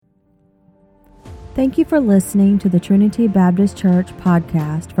Thank you for listening to the Trinity Baptist Church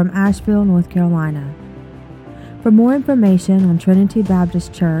podcast from Asheville, North Carolina. For more information on Trinity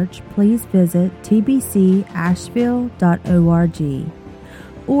Baptist Church, please visit tbcasheville.org.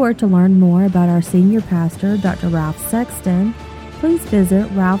 Or to learn more about our senior pastor, Dr. Ralph Sexton, please visit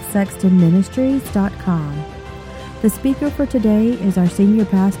ralphsextonministries.com. The speaker for today is our senior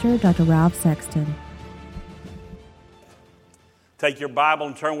pastor, Dr. Ralph Sexton. Take your Bible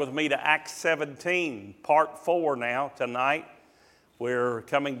and turn with me to Acts 17, part 4 now, tonight. We're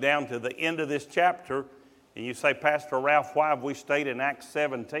coming down to the end of this chapter. And you say, Pastor Ralph, why have we stayed in Acts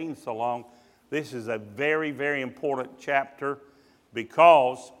 17 so long? This is a very, very important chapter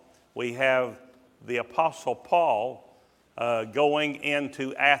because we have the Apostle Paul going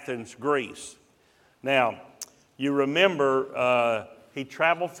into Athens, Greece. Now, you remember he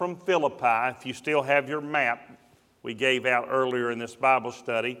traveled from Philippi, if you still have your map, we gave out earlier in this Bible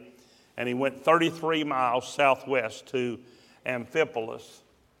study, and he went 33 miles southwest to Amphipolis.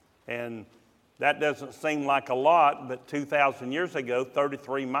 And that doesn't seem like a lot, but 2,000 years ago,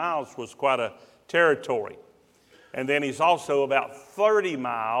 33 miles was quite a territory. And then he's also about 30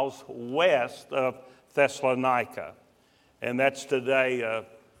 miles west of Thessalonica, and that's today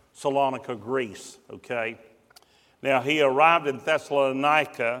Salonika, Greece, okay? Now, he arrived in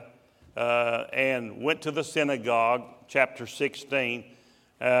Thessalonica and went to the synagogue, chapter 16,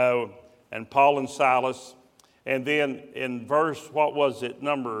 and Paul and Silas. And then in verse,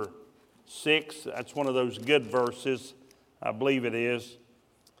 number 6, that's one of those good verses, I believe it is.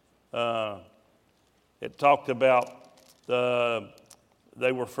 It talked about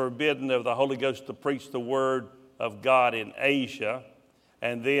they were forbidden of the Holy Ghost to preach the word of God in Asia.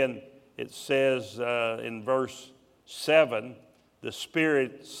 And then it says in verse 7, the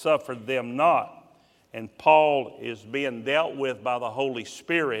Spirit suffered them not. And Paul is being dealt with by the Holy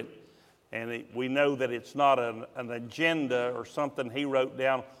Spirit. And we know that it's not an agenda or something he wrote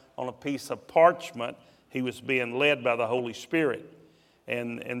down on a piece of parchment. He was being led by the Holy Spirit.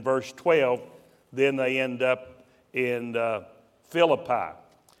 And in verse 12, then they end up in Philippi.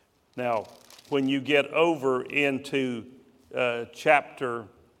 Now, when you get over into chapter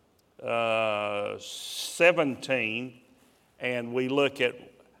 17, and we look at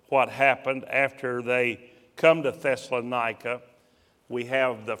what happened after they come to Thessalonica, we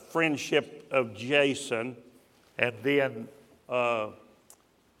have the friendship of Jason, and then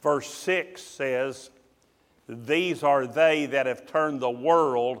verse 6 says, these are they that have turned the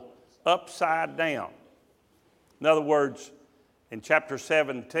world upside down. In other words, in chapter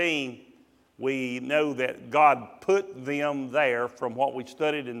 17, we know that God put them there from what we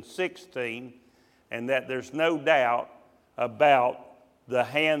studied in 16, and that there's no doubt about the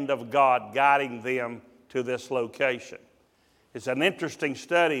hand of God guiding them to this location. It's an interesting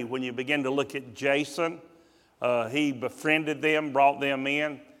study when you begin to look at Jason. He befriended them, brought them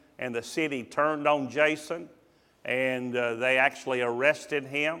in, and the city turned on Jason, and they actually arrested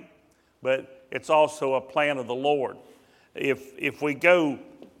him. But it's also a plan of the Lord. If we go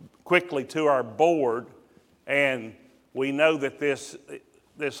quickly to our board, and we know that this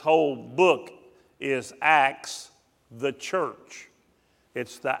whole book is Acts, the church.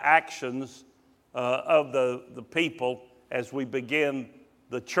 It's the actions of the people as we begin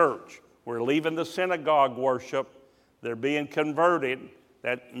the church. We're leaving the synagogue worship. They're being converted.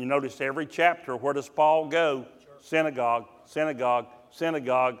 That you notice every chapter, where does Paul go? Synagogue, synagogue,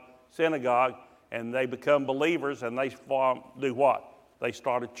 synagogue, synagogue, and they become believers, and they do what? They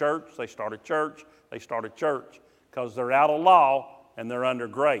start a church, they start a church, they start a church, because they're out of law and they're under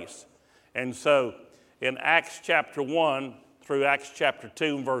grace. And so in Acts chapter 1 through Acts chapter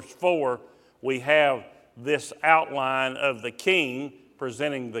 2 and verse 4, we have this outline of the king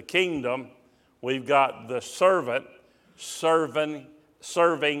presenting the kingdom. We've got the servant serving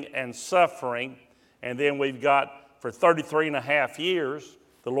and suffering. And then we've got, for 33 and a half years,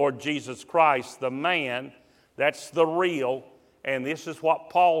 the Lord Jesus Christ, the man. That's the real. And this is what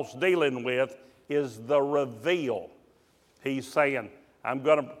Paul's dealing with, is the reveal. He's saying,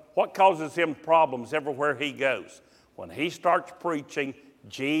 what causes him problems everywhere he goes? When he starts preaching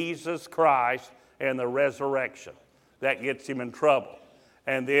Jesus Christ and the resurrection, that gets him in trouble.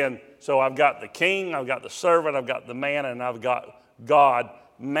 And then, so I've got the king, I've got the servant, I've got the man, and I've got God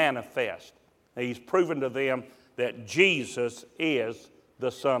manifest. He's proven to them that Jesus is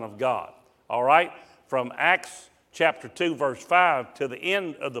the Son of God. All right? From Acts chapter 2, verse 5 to the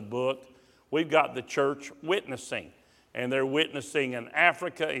end of the book, we've got the church witnessing. And they're witnessing in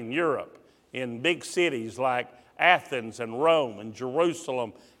Africa and Europe, in big cities like Athens and Rome and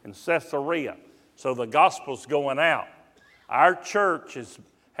Jerusalem and Caesarea. So the gospel's going out. Our church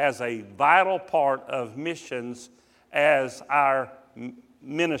has a vital part of missions as our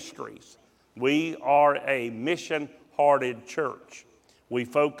ministries. We are a mission-hearted church. We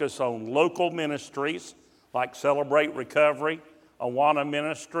focus on local ministries like Celebrate Recovery, Awana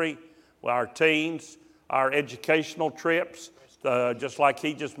Ministry, our teens, our educational trips, just like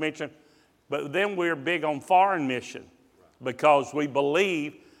he just mentioned. But then we're big on foreign mission because we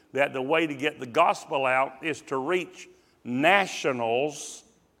believe that the way to get the gospel out is to reach nationals,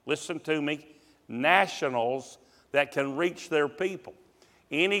 listen to me, nationals that can reach their people.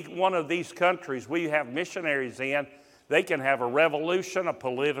 Any one of these countries we have missionaries in, they can have a revolution, a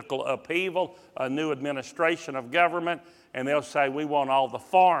political upheaval, a new administration of government, and they'll say, we want all the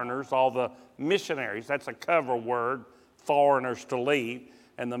foreigners, all the missionaries, that's a cover word, foreigners to leave,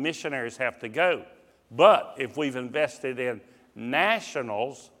 and the missionaries have to go. But if we've invested in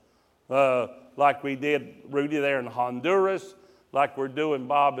nationals, like we did, Rudy, there in Honduras, like we're doing,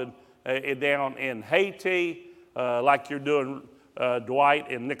 Bob, down in Haiti, like you're doing, Dwight,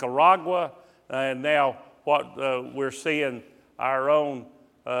 in Nicaragua, and now what we're seeing our own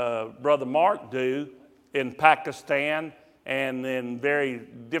Brother Mark do in Pakistan and in very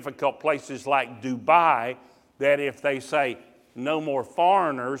difficult places like Dubai, that if they say no more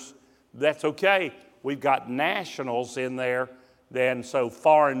foreigners, that's okay. We've got nationals in there, and so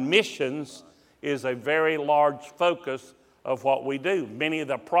foreign missions is a very large focus of what we do. Many of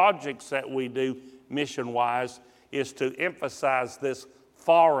the projects that we do mission-wise is to emphasize this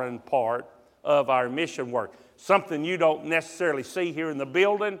foreign part of our mission work. Something you don't necessarily see here in the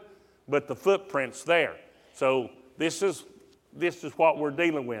building, but the footprint's there. So this is what we're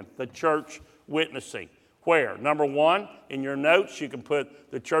dealing with, the church witnessing. Where? Number one, in your notes, you can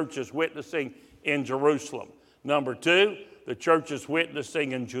put the church is witnessing in Jerusalem. Number two, the church is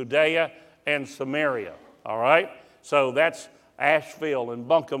witnessing in Judea and Samaria. All right? So that's Asheville and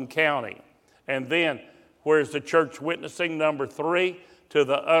Buncombe County. And then, where's the church witnessing? Number three, to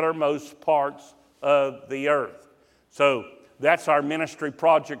the uttermost parts of the earth. So that's our ministry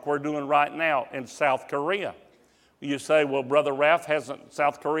project we're doing right now in South Korea. You say, well, Brother Ralph, hasn't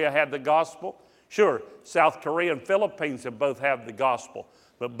South Korea had the gospel? Sure, South Korea and Philippines have both had the gospel.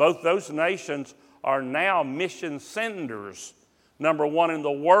 But both those nations are now mission senders. Number one in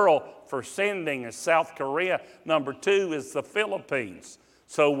the world for sending is South Korea. Number two is the Philippines.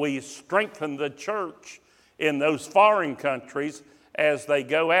 So we strengthen the church in those foreign countries as they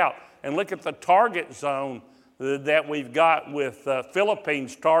go out. And look at the target zone that we've got with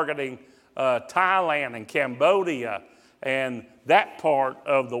Philippines targeting Thailand and Cambodia and that part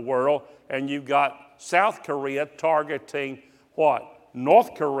of the world. And you've got South Korea targeting what?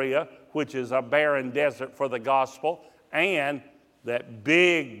 North Korea, which is a barren desert for the gospel, and that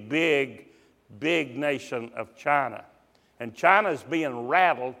big, big, big nation of China. And China's being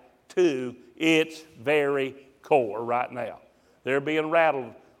rattled to its very core right now. They're being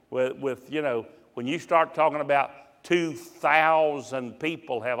rattled with when you start talking about 2,000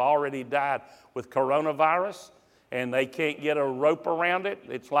 people have already died with coronavirus, and they can't get a rope around it.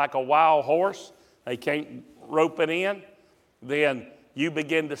 It's like a wild horse. They can't rope it in. Then you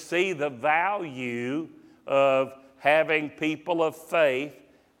begin to see the value of having people of faith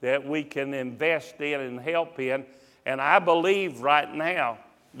that we can invest in and help in. And I believe right now,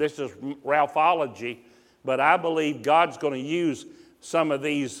 this is Ralphology, but I believe God's going to use some of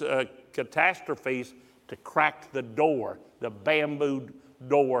these catastrophes to crack the door, the bamboo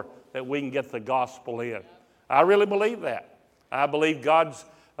door, that we can get the gospel in. I really believe that. I believe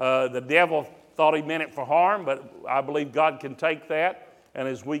the devil thought he meant it for harm, but I believe God can take that, and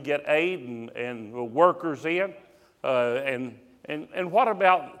as we get aid and workers in, and what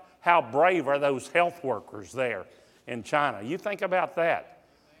about how brave are those health workers there in China? You think about that.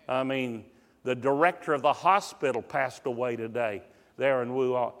 I mean, the director of the hospital passed away today there in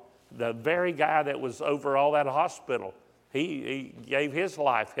Wuhan. The very guy that was over all that hospital, he gave his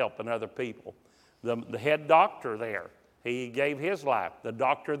life helping other people. The head doctor there, he gave his life. The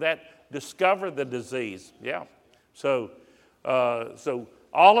doctor that discovered the disease, yeah. So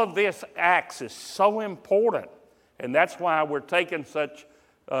all of this acts is so important, and that's why we're taking such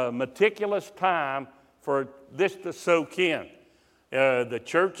meticulous time for this to soak in. The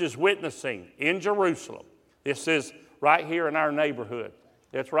church is witnessing in Jerusalem. This is right here in our neighborhood.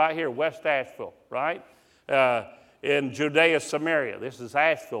 It's right here, West Asheville, right? In Judea, Samaria. This is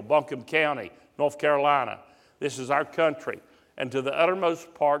Asheville, Buncombe County, North Carolina. This is our country. And to the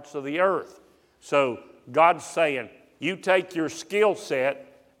uttermost parts of the earth. So God's saying, you take your skill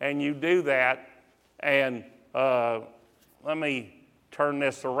set and you do that. And let me turn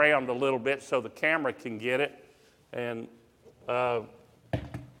this around a little bit so the camera can get it. And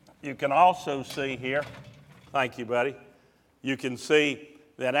You can also see here, thank you, buddy. You can see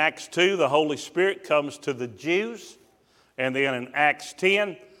that Acts 2, the Holy Spirit comes to the Jews. And then in Acts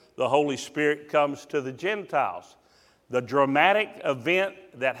 10, the Holy Spirit comes to the Gentiles. The dramatic event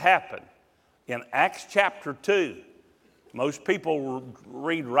that happened in Acts chapter 2, most people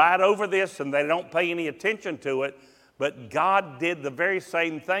read right over this and they don't pay any attention to it, but God did the very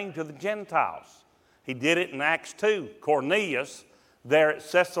same thing to the Gentiles. He did it in Acts 2, Cornelius, there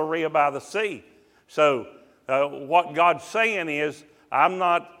at Caesarea by the sea. So what God's saying is, I'm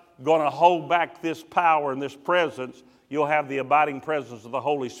not going to hold back this power and this presence. You'll have the abiding presence of the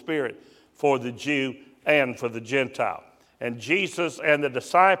Holy Spirit for the Jew and for the Gentile. And Jesus and the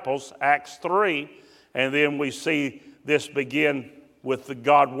disciples, Acts 3, and then we see this begin with the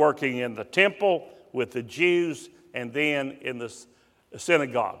God working in the temple, with the Jews, and then in the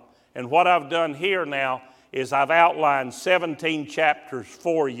synagogue. And what I've done here now is I've outlined 17 chapters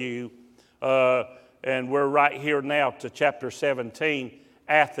for you, and we're right here now to chapter 17,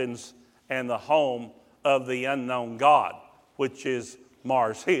 Athens and the home of the unknown God, which is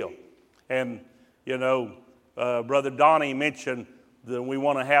Mars Hill. And, you know, Brother Donnie mentioned that we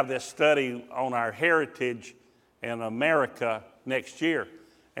want to have this study on our heritage in America next year.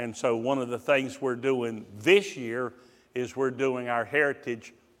 And so one of the things we're doing this year is we're doing our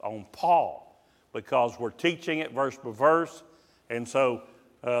heritage on Paul, because we're teaching it verse by verse. And so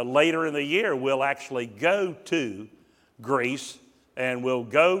later in the year, we'll actually go to Greece and we'll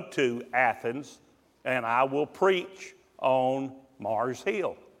go to Athens, and I will preach on Mars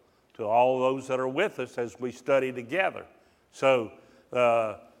Hill to all those that are with us as we study together. So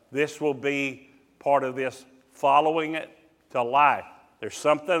this will be part of this following it to life. There's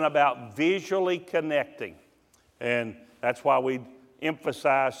something about visually connecting, and that's why we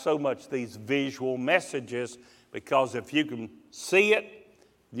emphasize so much these visual messages, because if you can see it,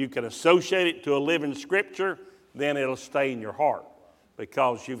 you can associate it to a living scripture, then it'll stay in your heart,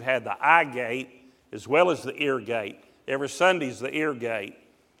 because you've had the eye gate as well as the ear gate. Every Sunday's the ear gate.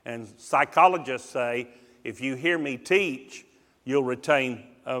 And psychologists say if you hear me teach, you'll retain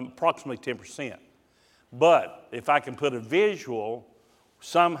approximately 10%. But if I can put a visual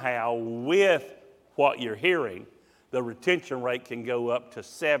somehow with what you're hearing, the retention rate can go up to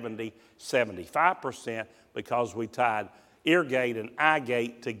 70, 75%, because we tied ear gate and eye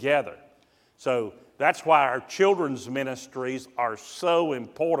gate together. So that's why our children's ministries are so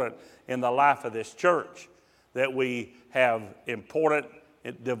important in the life of this church, that we have important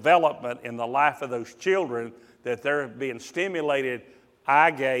development in the life of those children, that they're being stimulated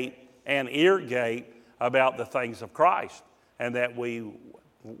eye gate and ear gate about the things of Christ, and that we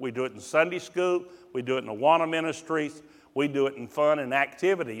do it in Sunday school, we do it in Awana Ministries, we do it in fun and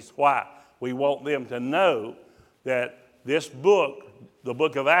activities. Why? We want them to know that this book, the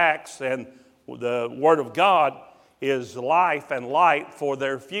book of Acts and the Word of God, is life and light for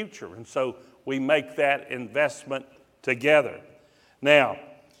their future. And so we make that investment together. Now,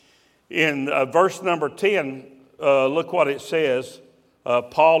 in verse number 10, look what it says.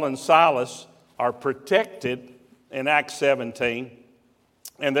 Paul and Silas are protected in Acts 17,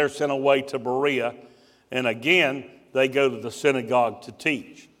 and they're sent away to Berea. And again, they go to the synagogue to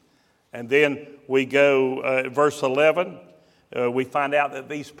teach. And then we go, verse 11, we find out that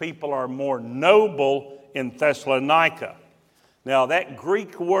these people are more noble in Thessalonica. Now, that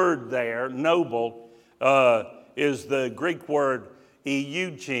Greek word there, noble, is the Greek word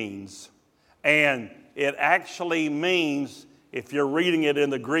eugenes. And it actually means, if you're reading it in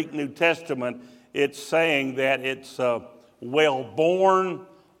the Greek New Testament, it's saying that it's well-born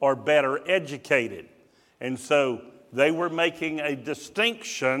or better educated. And so they were making a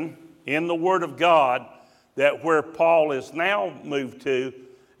distinction in the Word of God that where Paul is now moved to,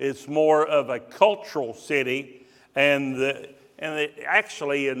 it's more of a cultural city, and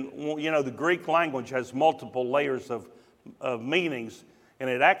actually, the Greek language has multiple layers of meanings, and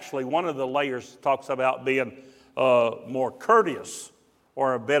it actually, one of the layers talks about being more courteous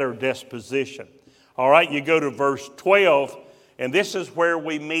or a better disposition. All right, you go to verse 12, and this is where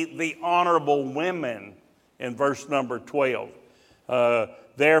we meet the honorable women in verse number 12.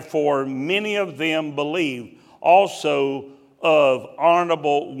 Therefore, many of them believed, also of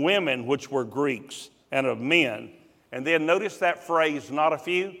honorable women, which were Greeks, and of men. And then notice that phrase, not a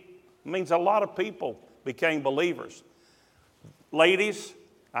few. It means a lot of people became believers. Ladies,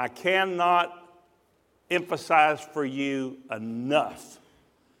 I cannot emphasize for you enough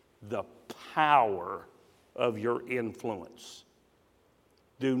the power of your influence.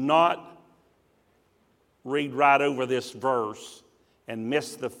 Do not read right over this verse and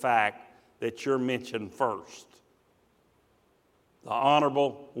miss the fact that you're mentioned first. The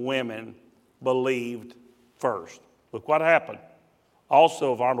honorable women believed first. Look what happened.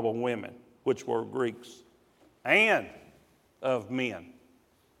 Also of honorable women, which were Greeks, and of men.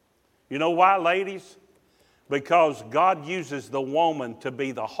 You know why, ladies? Because God uses the woman to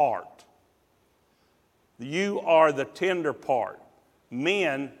be the heart. You are the tender part.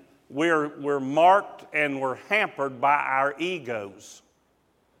 Men, we're marked and we're hampered by our egos.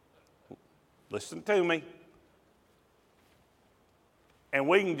 Listen to me. And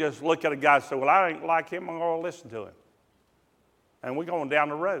we can just look at a guy and say, well, I ain't like him, I'm going to listen to him. And we're going down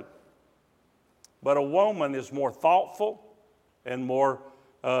the road. But a woman is more thoughtful and more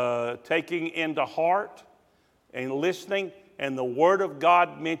taking into heart and listening. And the Word of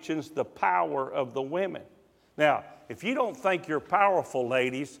God mentions the power of the women. Now, if you don't think you're powerful,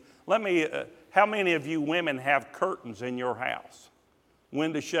 ladies, how many of you women have curtains in your house?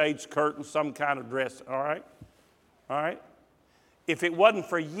 Window shades, curtains, some kind of dress, all right? All right? If it wasn't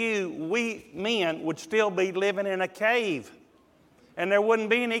for you, we men would still be living in a cave, and there wouldn't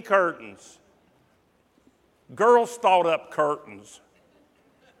be any curtains. Girls thought up curtains.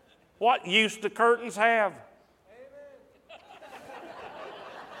 What use do curtains have?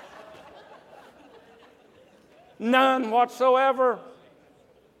 None whatsoever.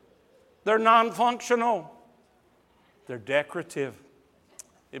 They're non-functional. They're decorative.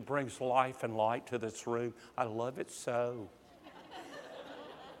 It brings life and light to this room. I love it so.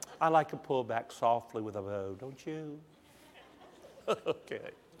 I like to pull back softly with a bow, don't you? Okay.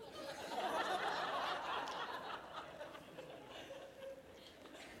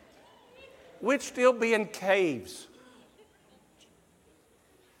 We'd still be in caves.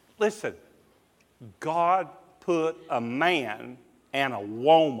 Listen, God put a man and a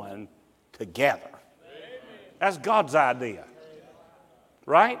woman together. That's God's idea,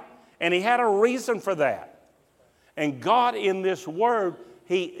 right? And he had a reason for that. And God in this word,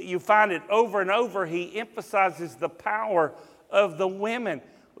 you find it over and over, he emphasizes the power of the women.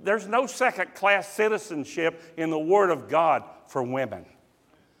 There's no second-class citizenship in the Word of God for women.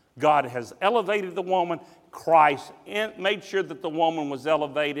 God has elevated the woman. Christ made sure that the woman was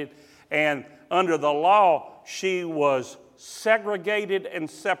elevated. And under the law, she was segregated and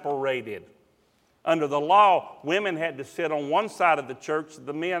separated. Under the law, women had to sit on one side of the church,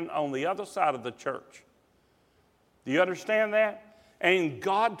 the men on the other side of the church. Do you understand that? And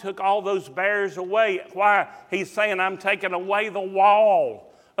God took all those barriers away. Why? He's saying, I'm taking away the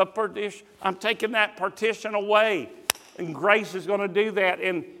wall of partition. I'm taking that partition away. And grace is going to do that.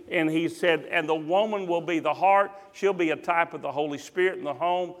 And he said, and the woman will be the heart. She'll be a type of the Holy Spirit in the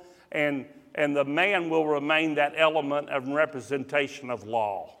home. And the man will remain that element of representation of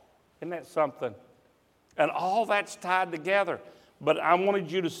law. Isn't that something? And all that's tied together. But I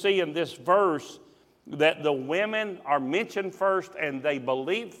wanted you to see in this verse that the women are mentioned first, and they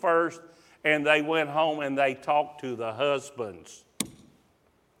believed first, and they went home and they talked to the husbands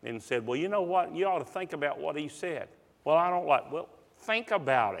and said, well, you know what? You ought to think about what he said. Well, I don't like, well, think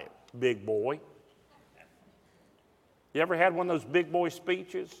about it, big boy. You ever had one of those big boy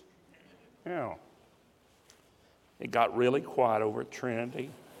speeches? Yeah. It got really quiet over at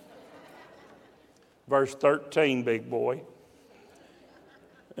Trinity. Verse 13, big boy.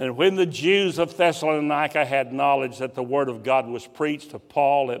 And when the Jews of Thessalonica had knowledge that the word of God was preached to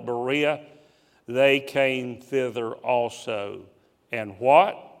Paul at Berea, they came thither also. And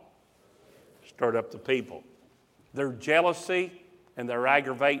what? Stirred up the people. Their jealousy and their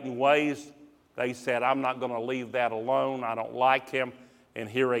aggravating ways, they said, I'm not going to leave that alone. I don't like him. And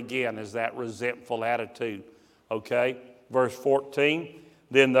here again is that resentful attitude. Okay? Verse 14,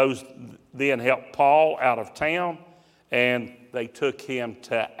 then helped Paul out of town, and they took him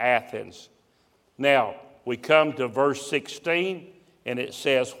to Athens. Now, we come to verse 16, and it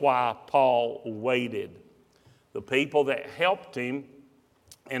says why Paul waited. The people that helped him,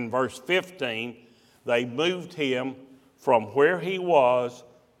 in verse 15, they moved him from where he was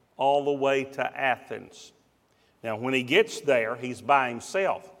all the way to Athens. Now, when he gets there, he's by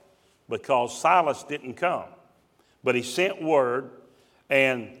himself because Silas didn't come. But he sent word,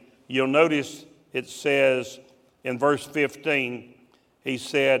 and you'll notice it says in verse 15, he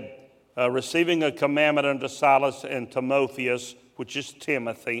said, receiving a commandment unto Silas and Timotheus, which is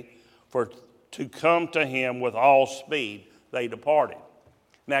Timothy, to come to him with all speed, they departed.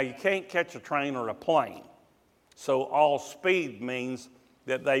 Now, you can't catch a train or a plane. So all speed means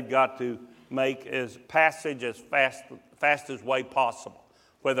that they've got to make passage as fastest way possible,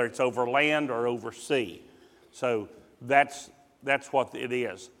 whether it's over land or over sea. So that's what it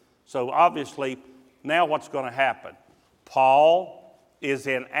is. So obviously, now what's going to happen? Paul is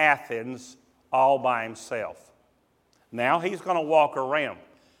in Athens all by himself. Now he's going to walk around.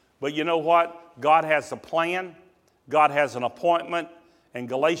 But you know what? God has a plan. God has an appointment. And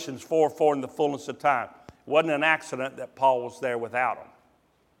Galatians 4:4, in the fullness of time. It wasn't an accident that Paul was there without him.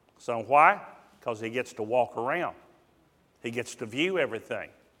 So why? Because he gets to walk around. He gets to view everything.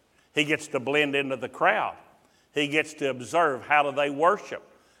 He gets to blend into the crowd. He gets to observe, how do they worship?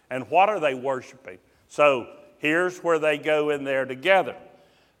 And what are they worshiping? So here's where they go in there together.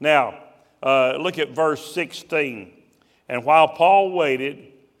 Now, look at verse 16. And while Paul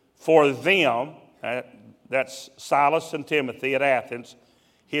waited for them, that's Silas and Timothy at Athens,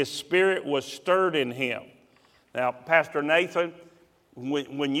 his spirit was stirred in him. Now, Pastor Nathan,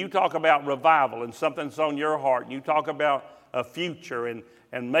 when you talk about revival and something's on your heart, and you talk about a future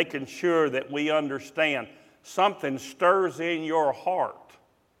and making sure that we understand, something stirs in your heart.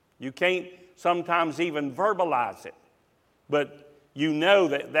 You can't sometimes even verbalize it, but you know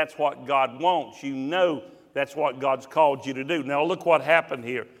that that's what God wants. You know that's what God's called you to do. Now look what happened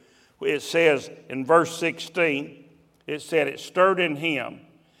here. It says in verse 16, it said it stirred in him,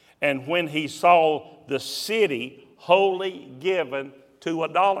 and when he saw the city wholly given to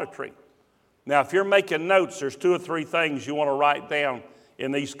idolatry. Now if you're making notes, there's 2 or 3 things you want to write down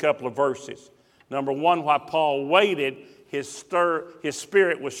in these couple of verses. Number one, while Paul waited, his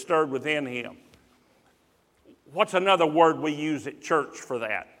spirit was stirred within him. What's another word we use at church for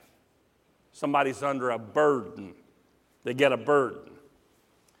that? Somebody's under a burden. They get a burden.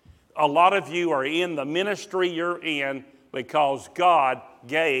 A lot of you are in the ministry you're in because God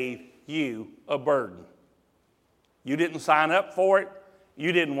gave you a burden. You didn't sign up for it.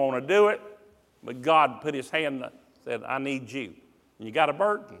 You didn't want to do it. But God put his hand and said, I need you. And you got a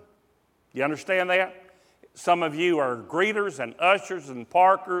burden. You understand that? Some of you are greeters and ushers and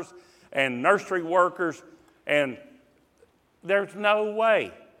parkers and nursery workers, and there's no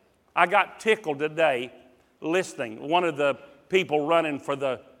way. I got tickled today listening. One of the people running for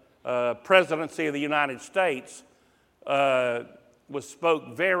the presidency of the United States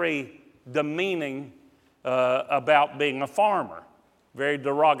spoke very demeaning about being a farmer, very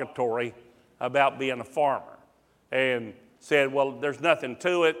derogatory about being a farmer, and said, well, there's nothing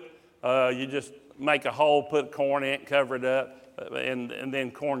to it. You just make a hole, put corn in it, cover it up, and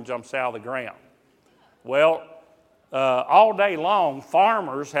then corn jumps out of the ground. Well, all day long,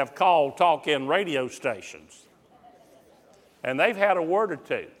 farmers have called talk-in radio stations, and they've had a word or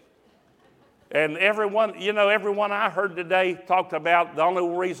two. And everyone I heard today talked about the only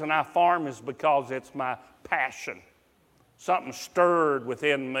reason I farm is because it's my passion. Something stirred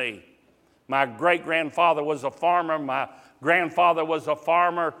within me. My great-grandfather was a farmer. My grandfather was a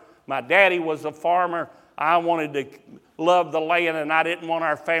farmer. My daddy was a farmer. I wanted to love the land, and I didn't want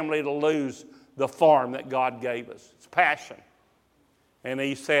our family to lose the farm that God gave us. It's passion. And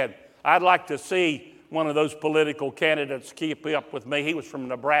he said, I'd like to see one of those political candidates keep up with me. He was from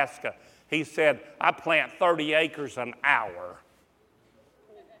Nebraska. He said, I plant 30 acres an hour.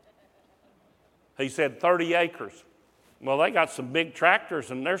 He said 30 acres. Well, they got some big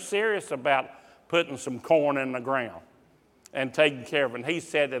tractors, and they're serious about putting some corn in the ground and taking care of it. And he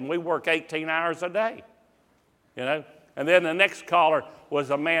said, and we work 18 hours a day, you know. And then the next caller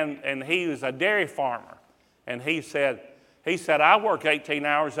was a man, and he was a dairy farmer. And he said, I work 18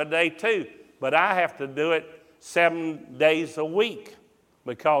 hours a day too, but I have to do it 7 days a week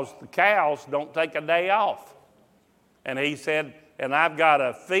because the cows don't take a day off. And he said, and I've got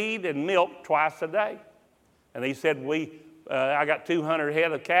to feed and milk twice a day. And he said, I got 200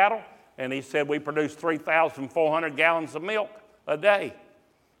 head of cattle, and he said we produce 3,400 gallons of milk a day.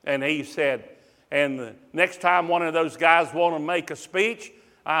 And he said, and the next time one of those guys want to make a speech,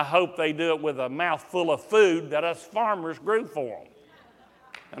 I hope they do it with a mouthful of food that us farmers grew for them.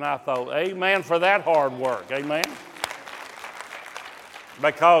 And I thought, amen for that hard work, amen?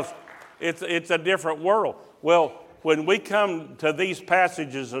 Because it's a different world. Well, when we come to these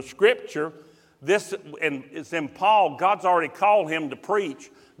passages of Scripture, and it's in Paul, God's already called him to preach.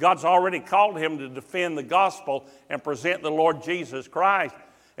 God's already called him to defend the gospel and present the Lord Jesus Christ.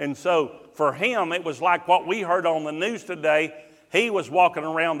 And so for him, it was like what we heard on the news today. He was walking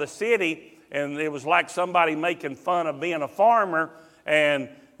around the city, and it was like somebody making fun of being a farmer. And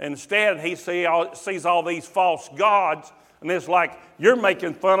instead, he sees all these false gods, and it's like, you're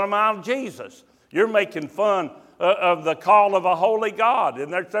making fun of my Jesus. You're making fun of the call of a holy God,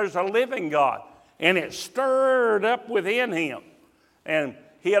 and there's a living God. And it stirred up within him. And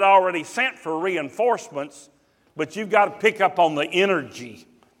he had already sent for reinforcements, but you've got to pick up on the energy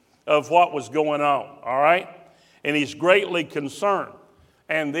of what was going on, all right? And he's greatly concerned.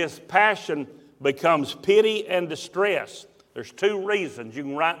 And this passion becomes pity and distress. There's 2 reasons. You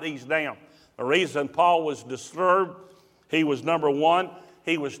can write these down. The reason Paul was disturbed He was, number one,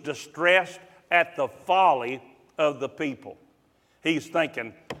 he was distressed at the folly of the people. He's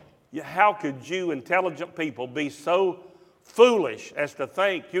thinking, how could you intelligent people be so foolish as to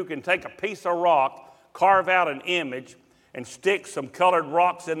think you can take a piece of rock, carve out an image, and stick some colored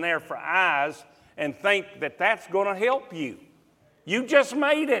rocks in there for eyes and think that that's going to help you? You just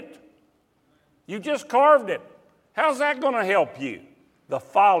made it. You just carved it. How's that going to help you? The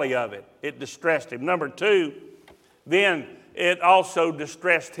folly of it. It distressed him. Number two, then it also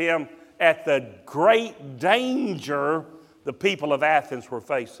distressed him at the great danger the people of Athens were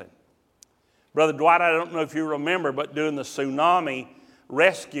facing. Brother Dwight, I don't know if you remember, but during the tsunami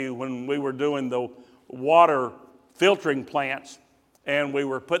rescue, when we were doing the water filtering plants, and we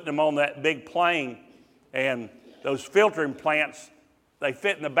were putting them on that big plane, and those filtering plants, they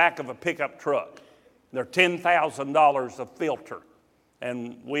fit in the back of a pickup truck. They're $10,000 a filter.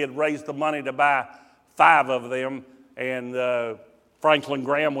 And we had raised the money to buy 5 of them, and Franklin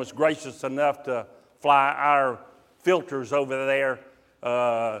Graham was gracious enough to fly our filters over there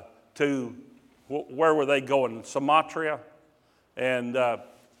to, where were they going? Sumatra? And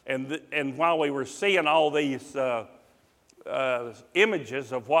while we were seeing all these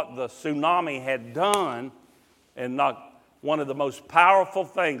images of what the tsunami had done, and one of the most powerful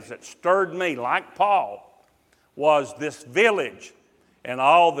things that stirred me, like Paul, was this village, and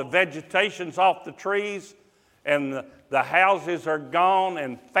all the vegetation's off the trees, and the houses are gone,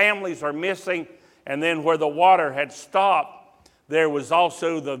 and families are missing. And then where the water had stopped, there was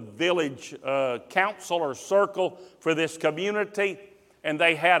also the village council or circle for this community, and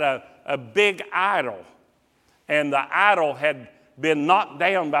they had a big idol. And the idol had been knocked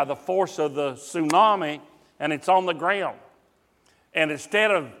down by the force of the tsunami, and it's on the ground. And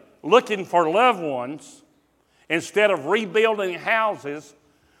instead of looking for loved ones, instead of rebuilding houses,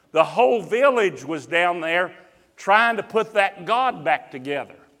 the whole village was down there trying to put that God back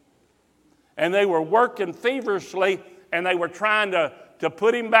together. And they were working feverishly, and they were trying to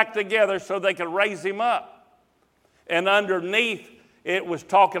put him back together so they could raise him up. And underneath, it was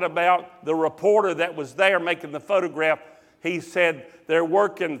talking about the reporter that was there making the photograph. He said they're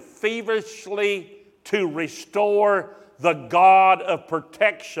working feverishly to restore the God of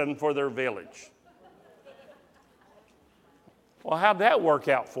protection for their village. Well, how'd that work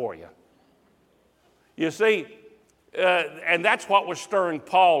out for you? You see, and that's what was stirring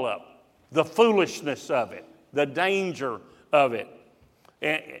Paul up, the foolishness of it, the danger of it.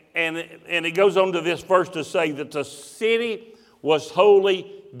 And it goes on to this verse to say that the city was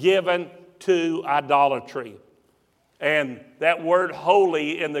wholly given to idolatry. And that word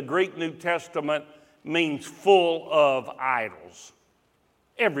holy in the Greek New Testament means full of idols.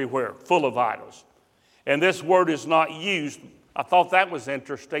 Everywhere, full of idols. And this word is not used. I thought that was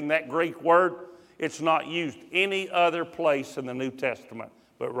interesting. That Greek word, it's not used any other place in the New Testament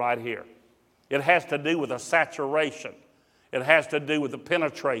but right here. It has to do with a saturation. It has to do with the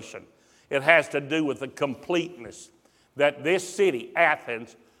penetration. It has to do with the completeness. That this city,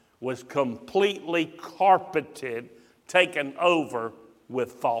 Athens, was completely carpeted, taken over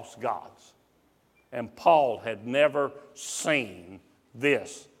with false gods. And Paul had never seen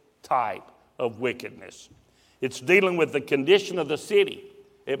this type of wickedness. It's dealing with the condition of the city.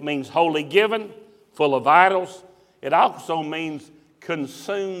 It means wholly given, full of idols. It also means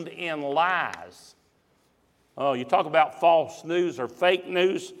consumed in lies. Oh, you talk about false news or fake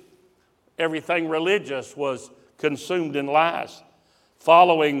news. Everything religious was consumed in lies,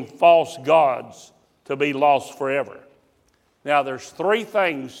 following false gods to be lost forever. Now, there's 3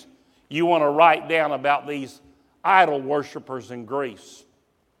 things you want to write down about these idol worshipers in Greece.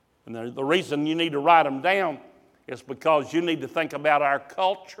 And the reason you need to write them down is because you need to think about our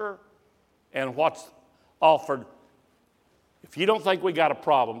culture and what's offered. If you don't think we got a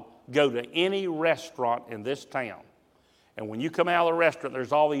problem, go to any restaurant in this town. And when you come out of the restaurant,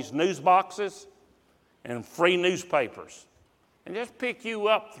 there's all these news boxes and free newspapers. And just pick you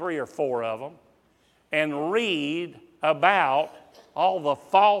up 3 or 4 of them and read about all the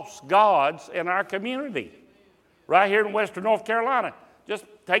false gods in our community. Right here in Western North Carolina. Just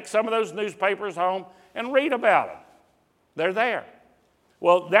take some of those newspapers home and read about them. They're there.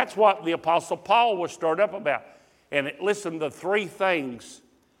 Well, that's what the Apostle Paul was stirred up about. And listen to 3 things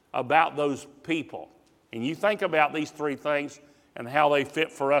about those people. And you think about these 3 things and how they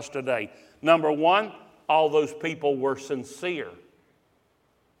fit for us today. Number 1, all those people were sincere.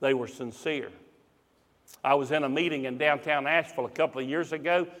 They were sincere. I was in a meeting in downtown Asheville a couple of years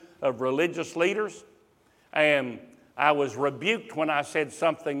ago of religious leaders, and I was rebuked when I said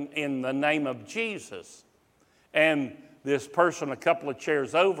something in the name of Jesus. And this person a couple of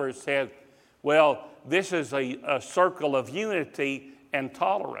chairs over said, Well, this is a circle of unity and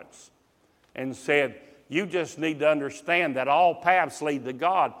tolerance. And said, you just need to understand that all paths lead to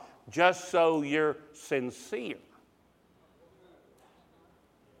God, just so you're sincere.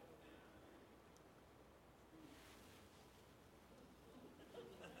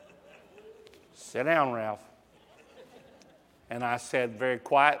 Sit down, Ralph. And I said very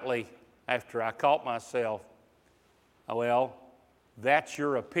quietly, after I caught myself, well, that's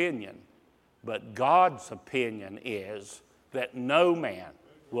your opinion, but God's opinion is that no man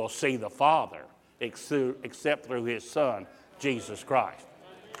will see the Father except through his Son, Jesus Christ.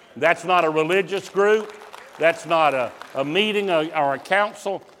 That's not a religious group. That's not a meeting or a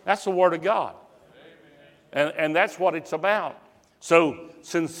council. That's the Word of God. And that's what it's about. So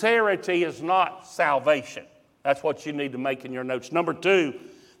sincerity is not salvation. That's what you need to make in your notes. Number two,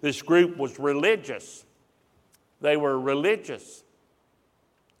 this group was religious. They were religious.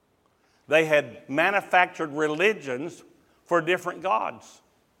 They had manufactured religions for different gods.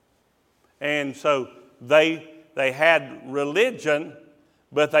 And so they had religion,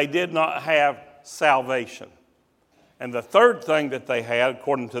 but they did not have salvation. And the third thing that they had,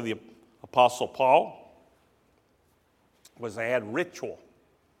 according to the Apostle Paul, was they had ritual.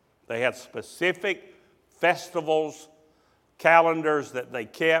 They had specific festivals, calendars that they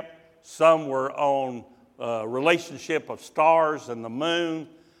kept. Some were on relationship of stars and the moon.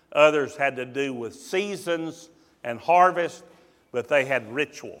 Others had to do with seasons and harvest, but they had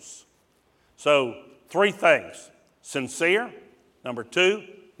rituals. So 3 things: sincere, number 2,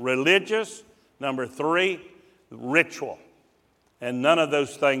 religious, number 3, ritual. And none of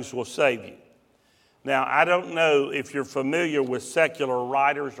those things will save you. Now, I don't know if you're familiar with secular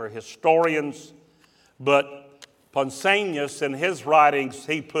writers or historians, but Pausanias, in his writings,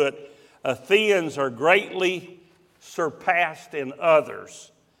 he put, Athenians are greatly surpassed in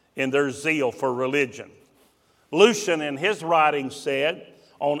others in their zeal for religion. Lucian, in his writings, said,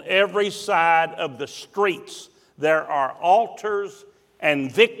 on every side of the streets there are altars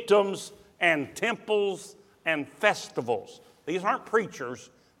and victims and temples and festivals. These aren't preachers.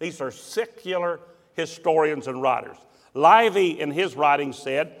 These are secular historians and writers. Livy, in his writings,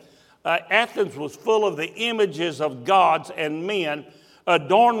 said, Athens was full of the images of gods and men,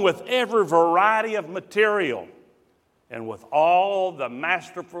 adorned with every variety of material and with all the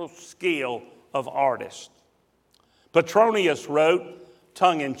masterful skill of artists. Petronius wrote,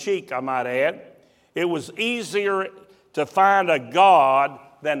 tongue-in-cheek, I might add, it was easier to find a god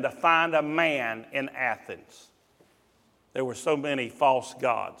than to find a man in Athens. There were so many false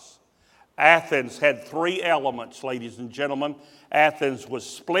gods. Athens had 3 elements, ladies and gentlemen. Athens was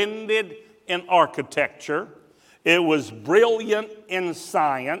splendid in architecture, it was brilliant in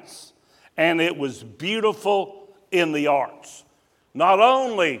science, and it was beautiful in the arts. Not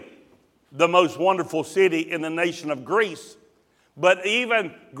only the most wonderful city in the nation of Greece, but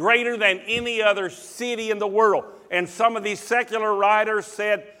even greater than any other city in the world. And some of these secular writers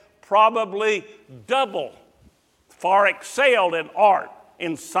said probably double, far excelled in art,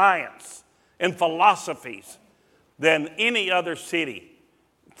 in science, in philosophies than any other city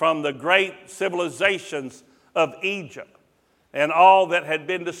from the great civilizations of Egypt and all that had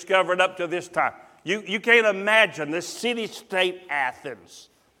been discovered up to this time. You can't imagine this city-state Athens,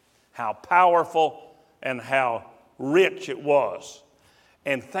 how powerful and how rich it was.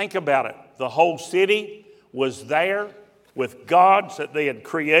 And think about it. The whole city was there with gods that they had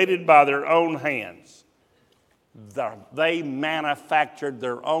created by their own hands. They manufactured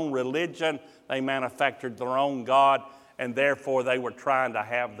their own religion. They manufactured their own God, and therefore they were trying to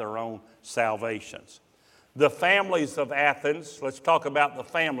have their own salvations. The families of Athens, let's talk about the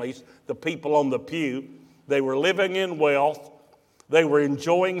families, the people on the pew. They were living in wealth. They were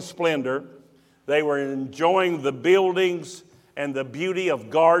enjoying splendor. They were enjoying the buildings and the beauty of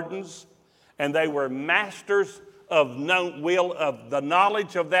gardens. And they were masters of the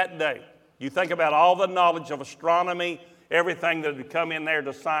knowledge of that day. You think about all the knowledge of astronomy, everything that had come in there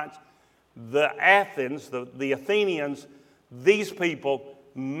to science. The Athenians, these people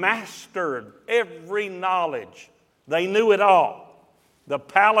mastered every knowledge. They knew it all. The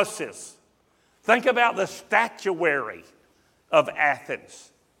palaces. Think about the statuary of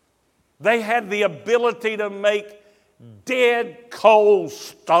Athens. They had the ability to make dead cold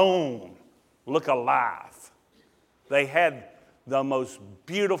stone look alive. They had the most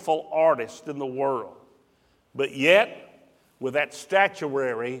beautiful artist in the world. But yet, with that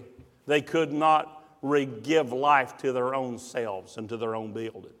statuary, they could not give life to their own selves and to their own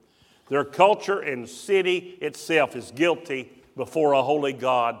building. Their culture and city itself is guilty before a holy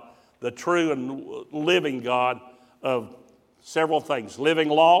God, the true and living God, of several things. Living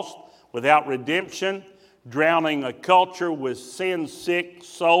lost, without redemption, drowning a culture with sin-sick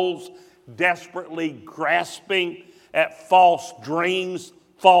souls, desperately grasping at false dreams,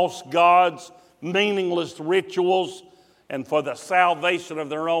 false gods, meaningless rituals, and for the salvation of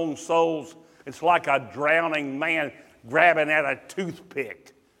their own souls. It's like a drowning man grabbing at a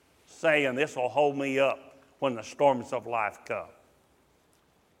toothpick, saying, "This will hold me up when the storms of life come."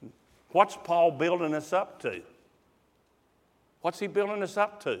 What's Paul building us up to? What's he building us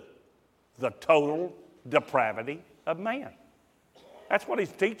up to? The total depravity of man. That's what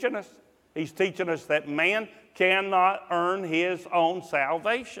he's teaching us. He's teaching us that man cannot earn his own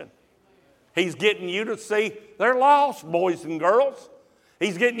salvation. He's getting you to see they're lost, boys and girls.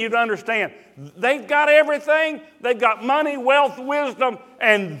 He's getting you to understand they've got everything. They've got money, wealth, wisdom,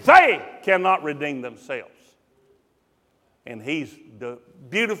 and they cannot redeem themselves. And he's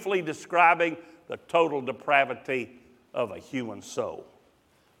beautifully describing the total depravity of a human soul.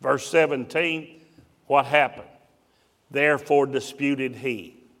 Verse 17, what happened? Therefore disputed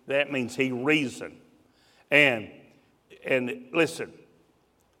he. That means he reasoned. And listen,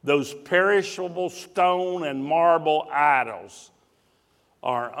 those perishable stone and marble idols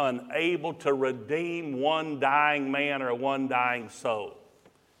are unable to redeem one dying man or one dying soul.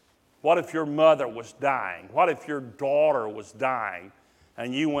 What if your mother was dying? What if your daughter was dying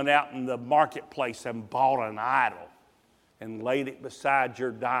and you went out in the marketplace and bought an idol and laid it beside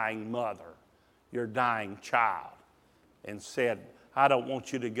your dying mother, your dying child, and said, "I don't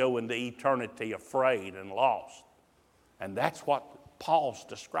want you to go into eternity afraid and lost"? And that's what Paul's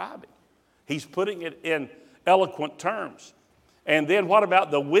describing. He's putting it in eloquent terms. And then what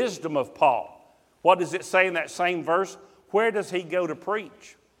about the wisdom of Paul? What does it say in that same verse? Where does he go to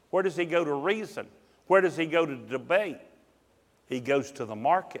preach? Where does he go to reason? Where does he go to debate? He goes to the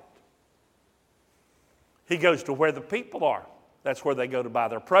market. He goes to where the people are. That's where they go to buy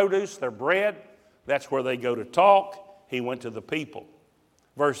their produce, their bread. That's where they go to talk. He went to the people.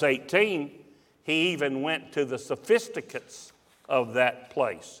 Verse 18, he even went to the sophisticates of that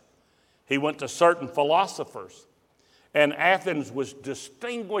place. He went to certain philosophers. And Athens was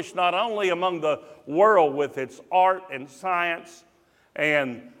distinguished not only among the world with its art and science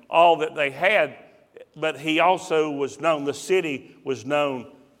and all that they had, but he also was known, the city was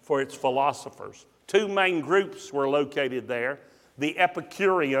known for its philosophers. Two main groups were located there, the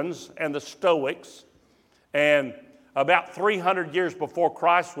Epicureans and the Stoics. And about 300 years before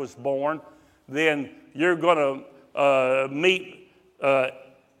Christ was born, then you're going to meet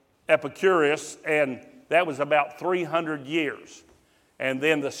Epicurus, and that was about 300 years. And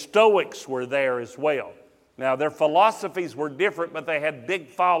then the Stoics were there as well. Now, their philosophies were different, but they had big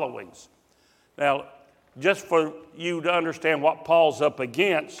followings. Now, just for you to understand what Paul's up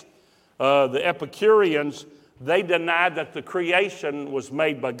against, the Epicureans, they denied that the creation was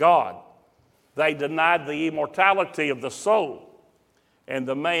made by God. They denied the immortality of the soul. And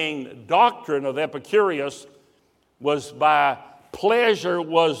the main doctrine of Epicurus was by pleasure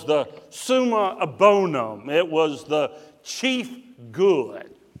was the summa bonum. It was the chief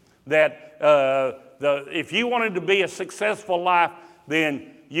good. That if you wanted to be a successful life,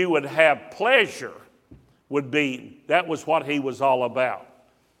 then you would have pleasure. That was what he was all about.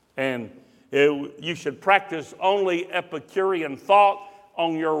 And you should practice only Epicurean thought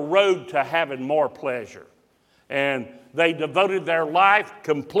on your road to having more pleasure. And they devoted their life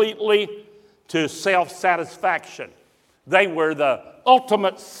completely to self-satisfaction. They were the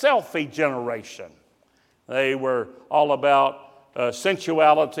ultimate selfie generation. They were all about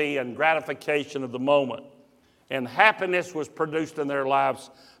sensuality and gratification of the moment. And happiness was produced in their lives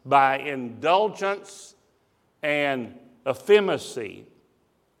by indulgence and effeminacy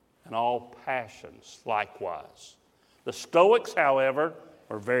and all passions likewise. The Stoics, however,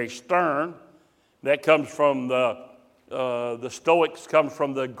 were very stern. That comes from the Stoics comes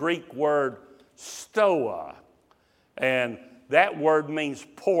from the Greek word stoa. And that word means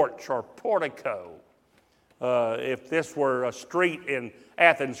porch or portico. If this were a street in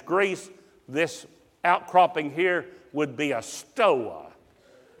Athens, Greece, this outcropping here would be a stoa,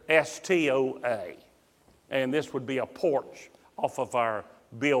 S-T-O-A. And this would be a porch off of our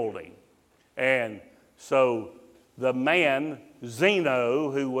building. And so the man,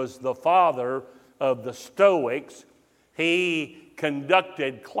 Zeno, who was the father of the Stoics, he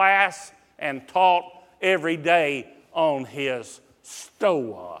conducted class and taught every day on his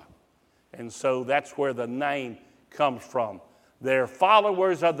stoa. And so that's where the name comes from. They're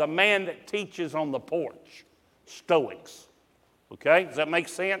followers of the man that teaches on the porch, Stoics. Okay, does that make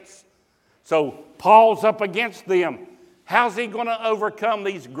sense? So Paul's up against them. How's he going to overcome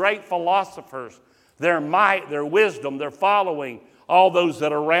these great philosophers? Their might, their wisdom, their following, all those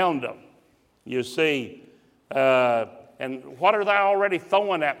that are around them. You see, and what are they already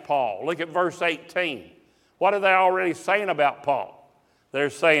throwing at Paul? Look at verse 18. What are they already saying about Paul? They're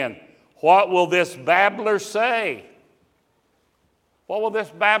saying, what will this babbler say? What will this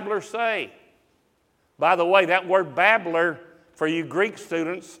babbler say? By the way, that word babbler, for you Greek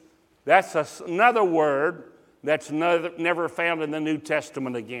students, that's another word that's never found in the New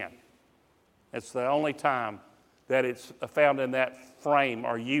Testament again. It's the only time that it's found in that frame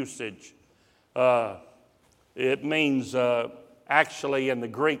or usage. It means actually in the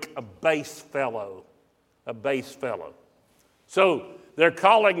Greek a base fellow. A base fellow. So they're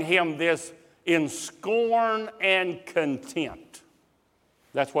calling him this in scorn and contempt.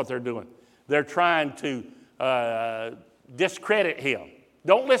 That's what they're doing. They're trying to discredit him.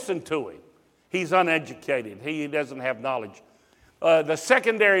 Don't listen to him. He's uneducated. He doesn't have knowledge. The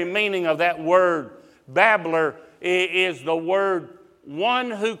secondary meaning of that word babbler is the word one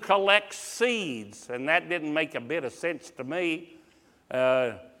who collects seeds. And that didn't make a bit of sense to me.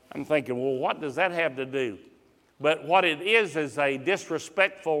 I'm thinking, well, what does that have to do? But what it is a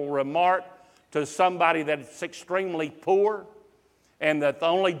disrespectful remark to somebody that's extremely poor and that the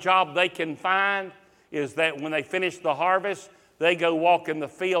only job they can find is that when they finish the harvest, they go walk in the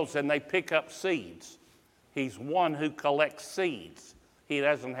fields and they pick up seeds. He's one who collects seeds. He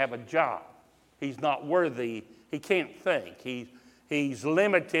doesn't have a job. He's not worthy. He can't think. He's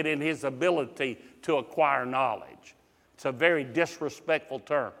limited in his ability to acquire knowledge. It's a very disrespectful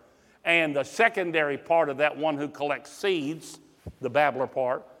term. And the secondary part of that one who collects seeds, the babbler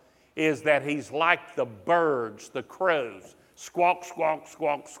part, is that he's like the birds, the crows. Squawk, squawk,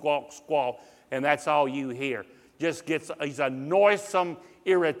 squawk, squawk, squawk. And that's all you hear. He's a noisome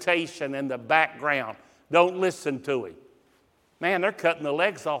irritation in the background. Don't listen to him. Man, they're cutting the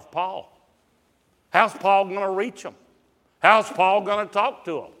legs off Paul. How's Paul going to reach them? How's Paul going to talk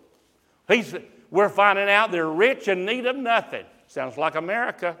to them? We're finding out they're rich and need of nothing. Sounds like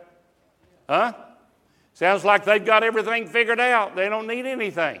America. Huh? Sounds like they've got everything figured out. They don't need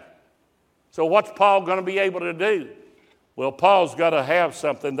anything. So what's Paul going to be able to do? Well, Paul's got to have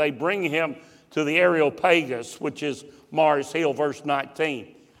something. They bring him to the Areopagus, which is Mars Hill, verse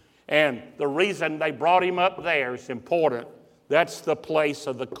 19. And the reason they brought him up there is important. That's the place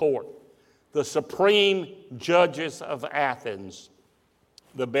of the court. The supreme judges of Athens,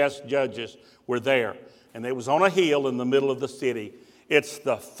 the best judges, were there. And it was on a hill in the middle of the city. It's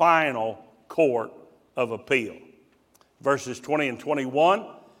the final court of appeal. Verses 20 and 21,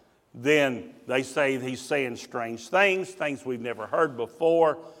 then they say he's saying strange things we've never heard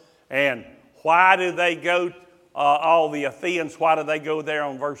before. And why do they go, all the Athenians, why do they go there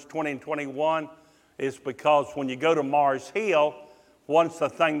on verse 20 and 21? It's because when you go to Mars Hill, what's the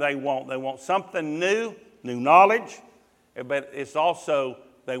thing they want? They want something new knowledge, but it's also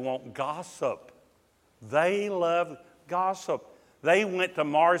they want gossip. They love gossip. They went to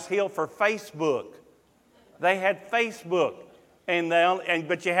Mars Hill for Facebook. They had Facebook,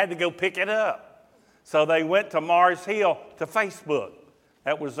 but you had to go pick it up. So they went to Mars Hill to Facebook.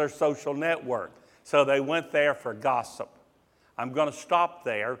 That was their social network. So they went there for gossip. I'm going to stop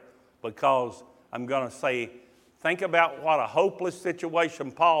there because I'm going to say, think about what a hopeless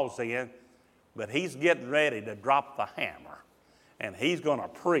situation Paul's in, but he's getting ready to drop the hammer. And he's going to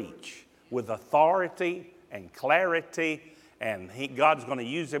preach with authority and clarity, and God's going to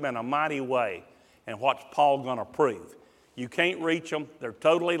use him in a mighty way. And what's Paul going to prove? You can't reach them. They're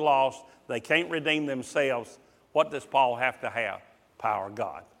totally lost. They can't redeem themselves. What does Paul have to have? Power of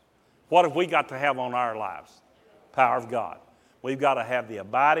God. What have we got to have on our lives? Power of God. We've got to have the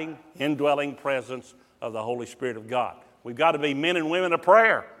abiding, indwelling presence of the Holy Spirit of God. We've got to be men and women of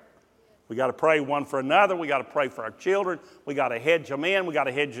prayer. We've got to pray one for another. We've got to pray for our children. We've got to hedge them in. We've got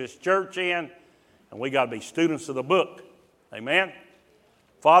to hedge this church in. And we've got to be students of the book. Amen?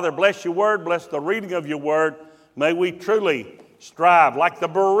 Father, bless your word. Bless the reading of your word. May we truly strive, like the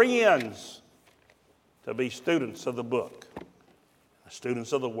Bereans, to be students of the book,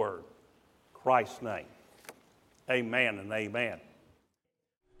 students of the word. In Christ's name, amen and amen.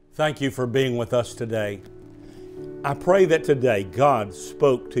 Thank you for being with us today. I pray that today God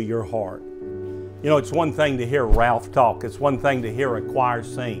spoke to your heart. You know, it's one thing to hear Ralph talk. It's one thing to hear a choir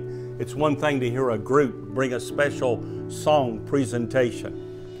sing. It's one thing to hear a group bring a special song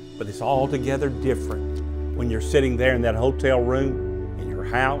presentation. But it's altogether different when you're sitting there in that hotel room, in your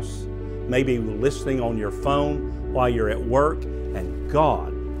house, maybe listening on your phone while you're at work, and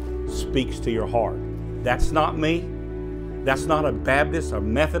God speaks to your heart. That's not me. That's not a Baptist, a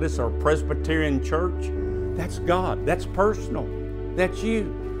Methodist, or Presbyterian church. That's God. That's personal. That's you.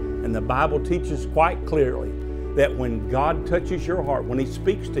 And the Bible teaches quite clearly that when God touches your heart, when He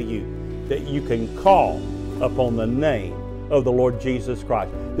speaks to you, that you can call upon the name of the Lord Jesus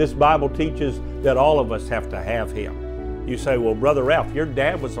Christ. This Bible teaches that all of us have to have Him. You say, well, Brother Ralph, your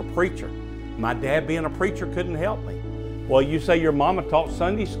dad was a preacher. My dad being a preacher couldn't help me. Well, you say your mama taught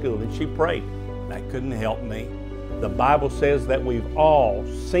Sunday school and she prayed. That couldn't help me. The Bible says that we've all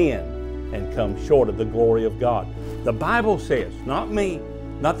sinned and come short of the glory of God. The Bible says, not me,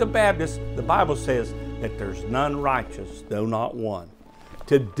 not the Baptists, the Bible says that there's none righteous, no, not one.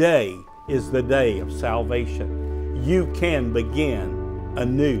 Today is the day of salvation. You can begin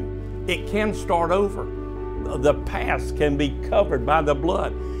anew. It can start over. The past can be covered by the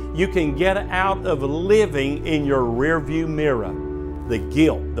blood. You can get out of living in your rearview mirror, the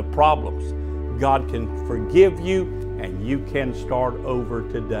guilt, the problems. God can forgive you, and you can start over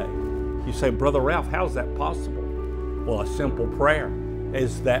today. You say, Brother Ralph, how's that possible? Well, a simple prayer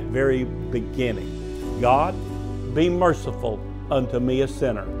is that very beginning. God, be merciful unto me, a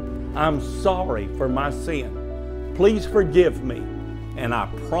sinner. I'm sorry for my sin. Please forgive me. And I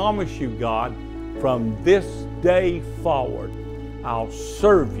promise you, God, from this day forward, I'll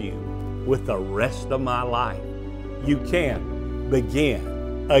serve you with the rest of my life. You can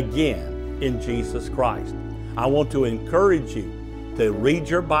begin again in Jesus Christ. I want to encourage you to read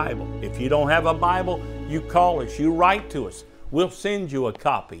your Bible. If you don't have a Bible, you call us, you write to us. We'll send you a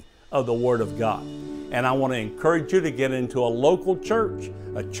copy of the Word of God. And I want to encourage you to get into a local church,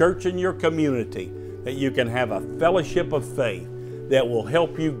 a church in your community, that you can have a fellowship of faith that will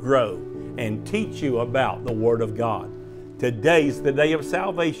help you grow and teach you about the Word of God. Today's the day of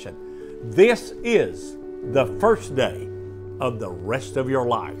salvation. This is the first day of the rest of your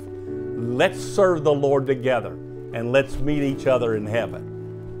life. Let's serve the Lord together and let's meet each other in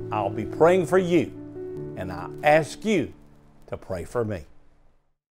heaven. I'll be praying for you, and I ask you to pray for me.